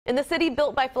In the city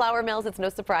built by flour mills, it's no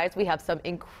surprise we have some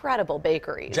incredible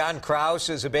bakeries. John Kraus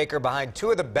is a baker behind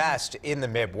two of the best in the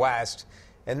Midwest.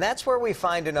 And that's where we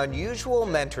find an unusual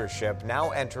mentorship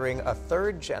now entering a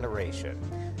third generation.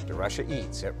 DeRusha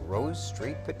eats at Rose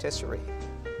Street Patisserie.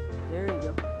 There you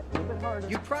go. A little bit harder.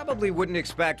 You probably wouldn't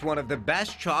expect one of the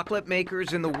best chocolate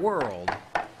makers in the world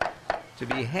to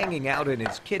be hanging out in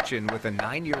his kitchen with a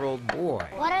 9-year-old boy.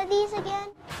 What are these again?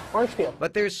 Orange peel.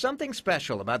 But there's something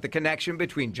special about the connection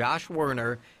between Josh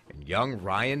Werner and young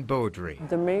Ryan Beaudry.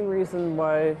 The main reason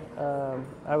why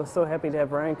I was so happy to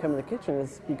have Ryan come in the kitchen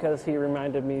is because he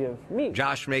reminded me of me.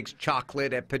 Josh makes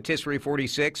chocolate at Patisserie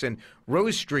 46 and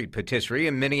Rose Street Patisserie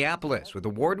in Minneapolis with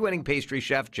award-winning pastry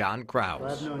chef John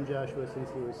Kraus. I've known Joshua since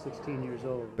he was 16 years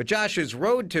old. But Josh's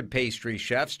road to pastry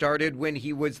chef started when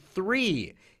he was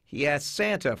 3. He asked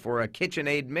Santa for a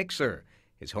KitchenAid mixer.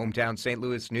 His hometown St.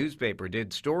 Louis newspaper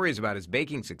did stories about his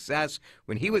baking success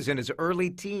when he was in his early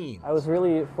teens. I was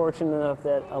really fortunate enough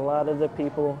that a lot of the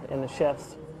people and the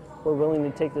chefs were willing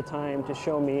to take the time to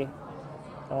show me,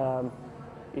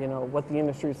 what the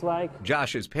industry's like.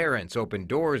 Josh's parents opened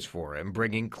doors for him,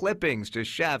 bringing clippings to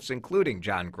chefs, including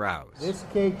John Kraus. This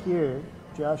cake here,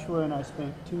 Joshua and I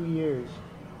spent 2 years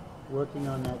working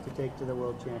on that to take to the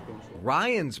World Championship.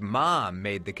 Ryan's mom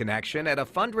made the connection at a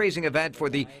fundraising event for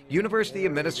the University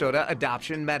of Minnesota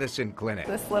Adoption Medicine Clinic.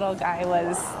 This little guy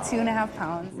was 2.5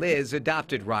 pounds. Liz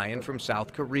adopted Ryan from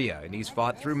South Korea, and he's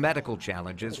fought through medical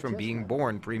challenges from being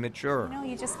born premature.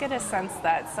 You just get a sense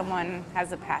that someone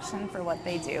has a passion for what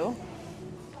they do.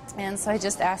 And so I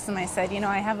just asked him, I said,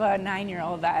 I have a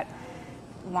 9-year-old that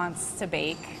wants to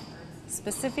bake.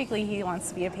 Specifically, he wants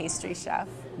to be a pastry chef.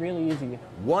 Really easy.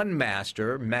 One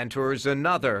master mentors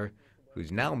another,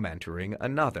 who's now mentoring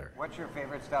another. What's your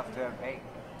favorite stuff to bake?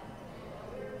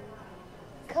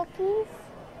 Cookies,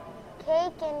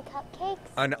 cake, and cupcakes.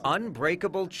 An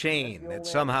unbreakable chain that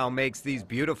somehow makes these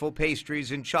beautiful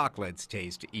pastries and chocolates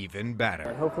taste even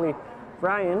better. Hopefully,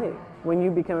 Ryan, when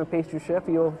you become a pastry chef,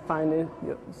 you'll find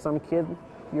some kid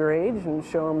your age and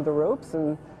show him the ropes,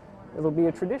 and it'll be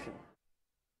a tradition.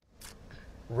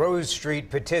 Rose Street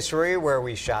Patisserie, where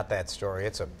we shot that story.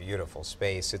 It's a beautiful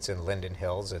space. It's in Linden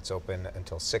Hills. It's open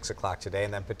until 6 o'clock today.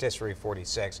 And then Patisserie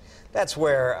 46, that's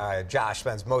where Josh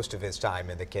spends most of his time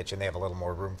in the kitchen. They have a little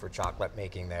more room for chocolate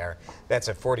making there. That's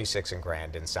at 46 and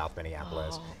Grand in South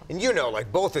Minneapolis. Oh.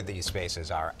 And both of these spaces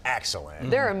are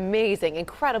excellent. They're amazing,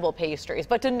 incredible pastries.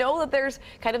 But to know that there's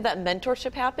kind of that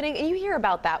mentorship happening, and you hear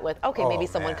about that with, maybe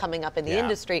someone coming up in the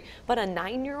industry, but a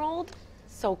 9-year-old?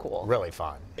 So cool. Really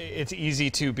fun. It's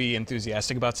easy to be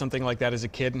enthusiastic about something like that as a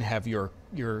kid and have your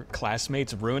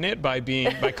classmates ruin it by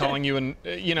calling you a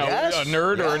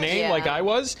nerd or a name like I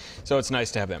was. So it's nice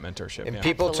to have that mentorship. And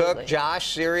people took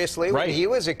Josh seriously when he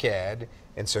was a kid,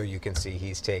 and so you can see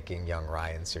he's taking young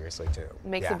Ryan seriously too.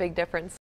 Makes a big difference.